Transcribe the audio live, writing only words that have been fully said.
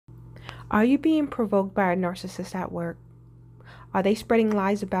Are you being provoked by a narcissist at work? Are they spreading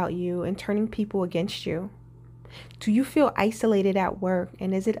lies about you and turning people against you? Do you feel isolated at work,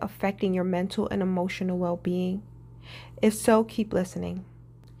 and is it affecting your mental and emotional well-being? If so, keep listening.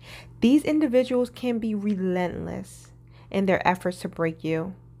 These individuals can be relentless in their efforts to break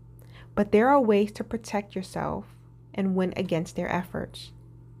you, but there are ways to protect yourself and win against their efforts.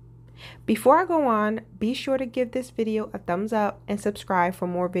 Before I go on, be sure to give this video a thumbs up and subscribe for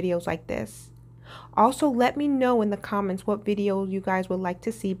more videos like this. Also, let me know in the comments what videos you guys would like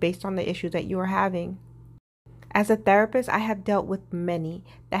to see based on the issues that you are having. As a therapist, I have dealt with many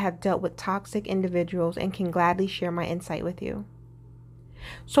that have dealt with toxic individuals and can gladly share my insight with you.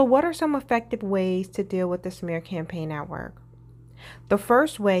 So what are some effective ways to deal with the smear campaign at work? The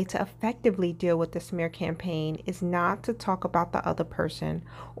first way to effectively deal with the smear campaign is not to talk about the other person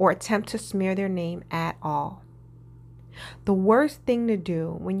or attempt to smear their name at all. The worst thing to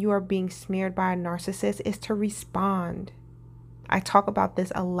do when you are being smeared by a narcissist is to respond. I talk about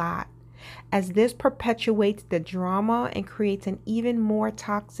this a lot, as this perpetuates the drama and creates an even more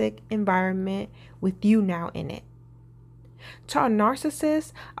toxic environment with you now in it. To a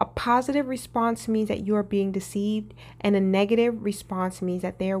narcissist, a positive response means that you are being deceived, and a negative response means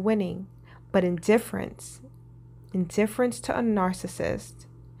that they are winning. But indifference to a narcissist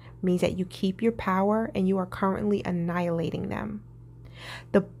means that you keep your power and you are currently annihilating them.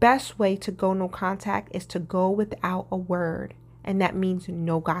 The best way to go no contact is to go without a word, and that means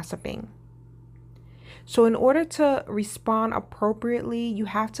no gossiping. So in order to respond appropriately, you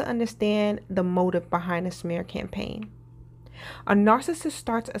have to understand the motive behind a smear campaign. A narcissist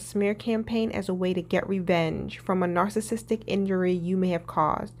starts a smear campaign as a way to get revenge from a narcissistic injury you may have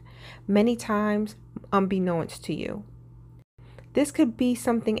caused, many times unbeknownst to you. This could be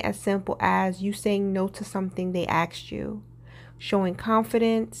something as simple as you saying no to something they asked you, showing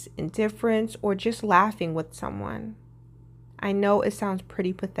confidence, indifference, or just laughing with someone. I know it sounds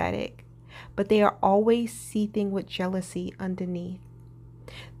pretty pathetic, but they are always seething with jealousy underneath.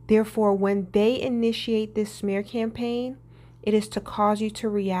 Therefore, when they initiate this smear campaign, it is to cause you to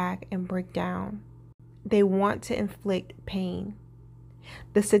react and break down. They want to inflict pain.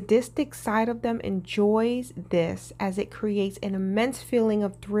 The sadistic side of them enjoys this as it creates an immense feeling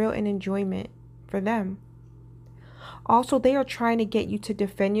of thrill and enjoyment for them. Also, they are trying to get you to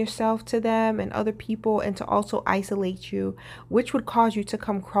defend yourself to them and other people and to also isolate you, which would cause you to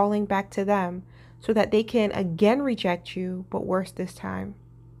come crawling back to them so that they can again reject you, but worse this time.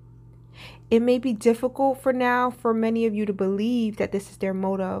 It may be difficult for now for many of you to believe that this is their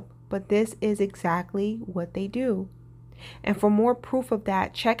motive, but this is exactly what they do. And for more proof of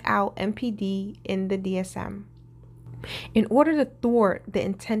that, check out MPD in the DSM. In order to thwart the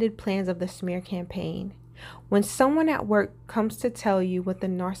intended plans of the smear campaign, when someone at work comes to tell you what the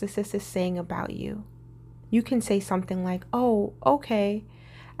narcissist is saying about you, you can say something like, "Oh, okay,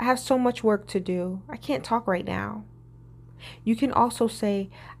 I have so much work to do. I can't talk right now." You can also say,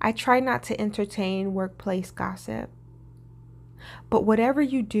 "I try not to entertain workplace gossip." But whatever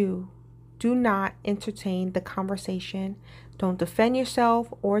you do, do not entertain the conversation. Don't defend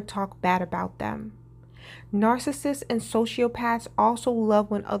yourself or talk bad about them. Narcissists and sociopaths also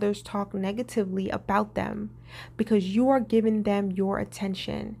love when others talk negatively about them because you are giving them your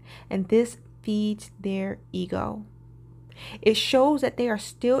attention, and this feeds their ego. It shows that they are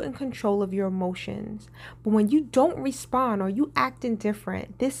still in control of your emotions. But when you don't respond or you act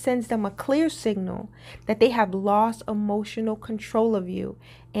indifferent, this sends them a clear signal that they have lost emotional control of you,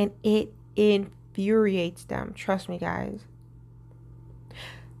 and it infuriates them. Trust me, guys.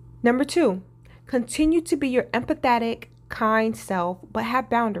 Number 2, continue to be your empathetic, kind self, but have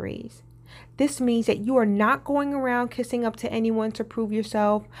boundaries. This means that you are not going around kissing up to anyone to prove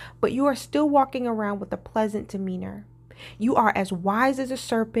yourself, but you are still walking around with a pleasant demeanor. You are as wise as a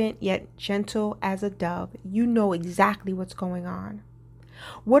serpent, yet gentle as a dove. You know exactly what's going on.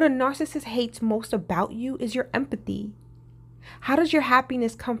 What a narcissist hates most about you is your empathy. How does your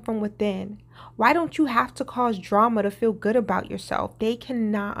happiness come from within? Why don't you have to cause drama to feel good about yourself? They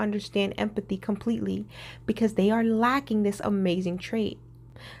cannot understand empathy completely because they are lacking this amazing trait.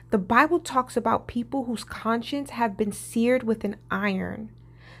 The Bible talks about people whose conscience have been seared with an iron.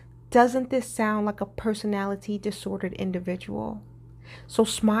 Doesn't this sound like a personality disordered individual? So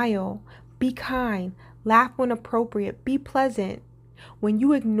smile, be kind, laugh when appropriate, be pleasant. When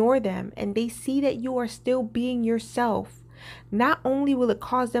you ignore them and they see that you are still being yourself, not only will it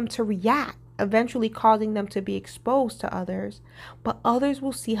cause them to react, eventually causing them to be exposed to others, but others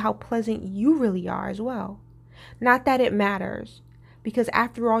will see how pleasant you really are as well. Not that it matters, because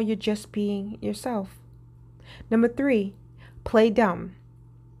after all, you're just being yourself. Number 3, play dumb.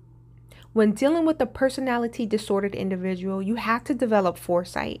 When dealing with a personality disordered individual, you have to develop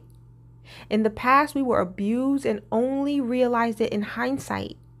foresight. In the past, we were abused and only realized it in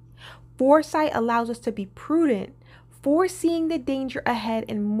hindsight. Foresight allows us to be prudent, foreseeing the danger ahead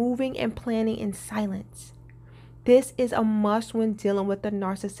and moving and planning in silence. This is a must when dealing with a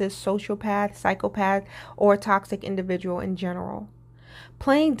narcissist, sociopath, psychopath, or a toxic individual in general.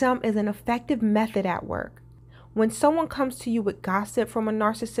 Playing dumb is an effective method at work. When someone comes to you with gossip from a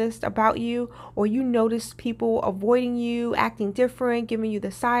narcissist about you, or you notice people avoiding you, acting different, giving you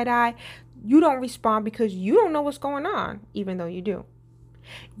the side eye, you don't respond because you don't know what's going on, even though you do.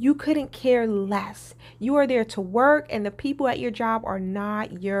 You couldn't care less. You are there to work, and the people at your job are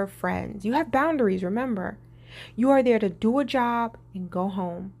not your friends. You have boundaries, remember. You are there to do a job and go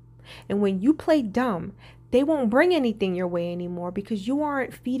home. And when you play dumb, they won't bring anything your way anymore because you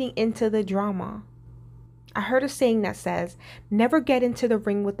aren't feeding into the drama. I heard a saying that says, never get into the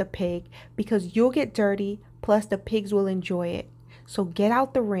ring with the pig because you'll get dirty, plus the pigs will enjoy it. So get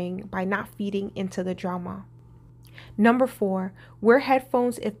out the ring by not feeding into the drama. Number 4, wear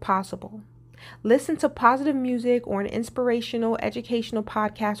headphones if possible. Listen to positive music or an inspirational, educational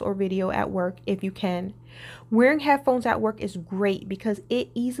podcast or video at work if you can. Wearing headphones at work is great because it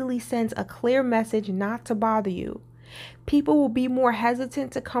easily sends a clear message not to bother you. People will be more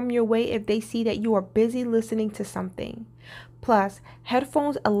hesitant to come your way if they see that you are busy listening to something. Plus,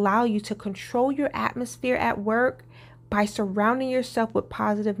 headphones allow you to control your atmosphere at work by surrounding yourself with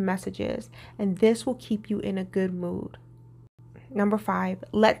positive messages, and this will keep you in a good mood. Number 5,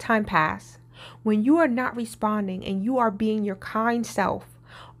 let time pass. When you are not responding and you are being your kind self,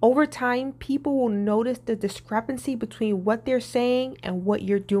 over time, people will notice the discrepancy between what they're saying and what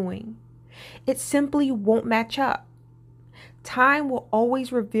you're doing. It simply won't match up. Time will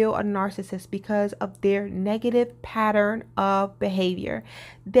always reveal a narcissist because of their negative pattern of behavior.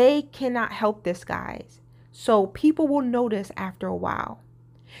 They cannot help this, guys. So people will notice after a while.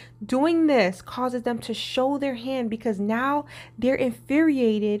 Doing this causes them to show their hand because now they're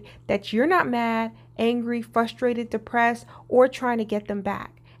infuriated that you're not mad, angry, frustrated, depressed, or trying to get them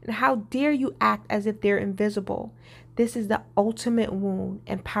back. And how dare you act as if they're invisible? This is the ultimate wound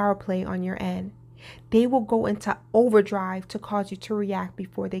and power play on your end. They will go into overdrive to cause you to react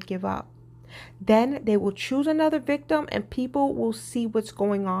before they give up. Then they will choose another victim and people will see what's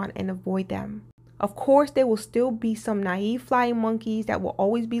going on and avoid them. Of course, there will still be some naive flying monkeys that will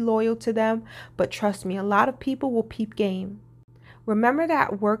always be loyal to them, but trust me, a lot of people will peep game. Remember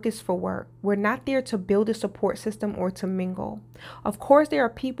that work is for work. We're not there to build a support system or to mingle. Of course, there are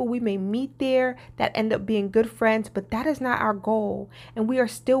people we may meet there that end up being good friends, but that is not our goal, and we are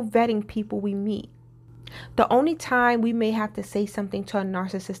still vetting people we meet. The only time we may have to say something to a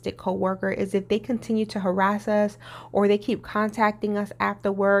narcissistic coworker is if they continue to harass us or they keep contacting us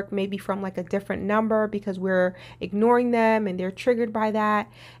after work, maybe from like a different number because we're ignoring them and they're triggered by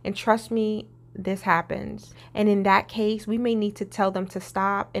that. And trust me, this happens. And in that case, we may need to tell them to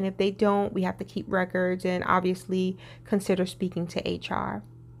stop. And if they don't, we have to keep records and obviously consider speaking to HR.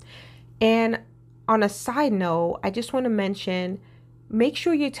 And on a side note, I just want to mention, make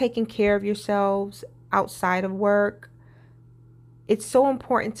sure you're taking care of yourselves outside of work. It's so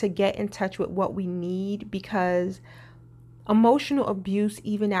important to get in touch with what we need because emotional abuse,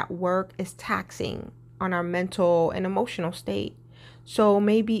 even at work, is taxing on our mental and emotional state. So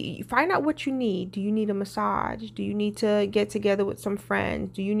maybe find out what you need. Do you need a massage? Do you need to get together with some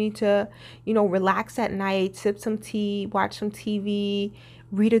friends? Do you need to, relax at night, sip some tea, watch some TV,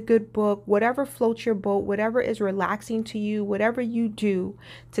 read a good book, whatever floats your boat, whatever is relaxing to you, whatever you do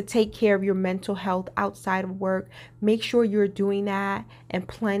to take care of your mental health outside of work, make sure you're doing that and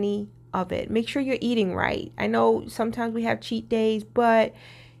plenty of it. Make sure you're eating right. I know sometimes we have cheat days, but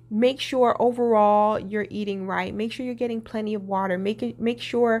make sure overall you're eating right. Make sure you're getting plenty of water. Make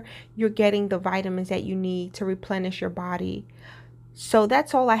sure you're getting the vitamins that you need to replenish your body. So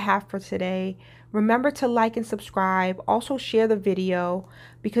that's all I have for today. Remember to like and subscribe. Also share the video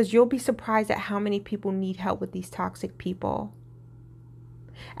because you'll be surprised at how many people need help with these toxic people.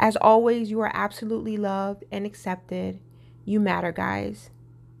 As always, you are absolutely loved and accepted. You matter, guys.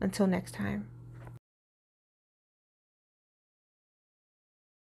 Until next time.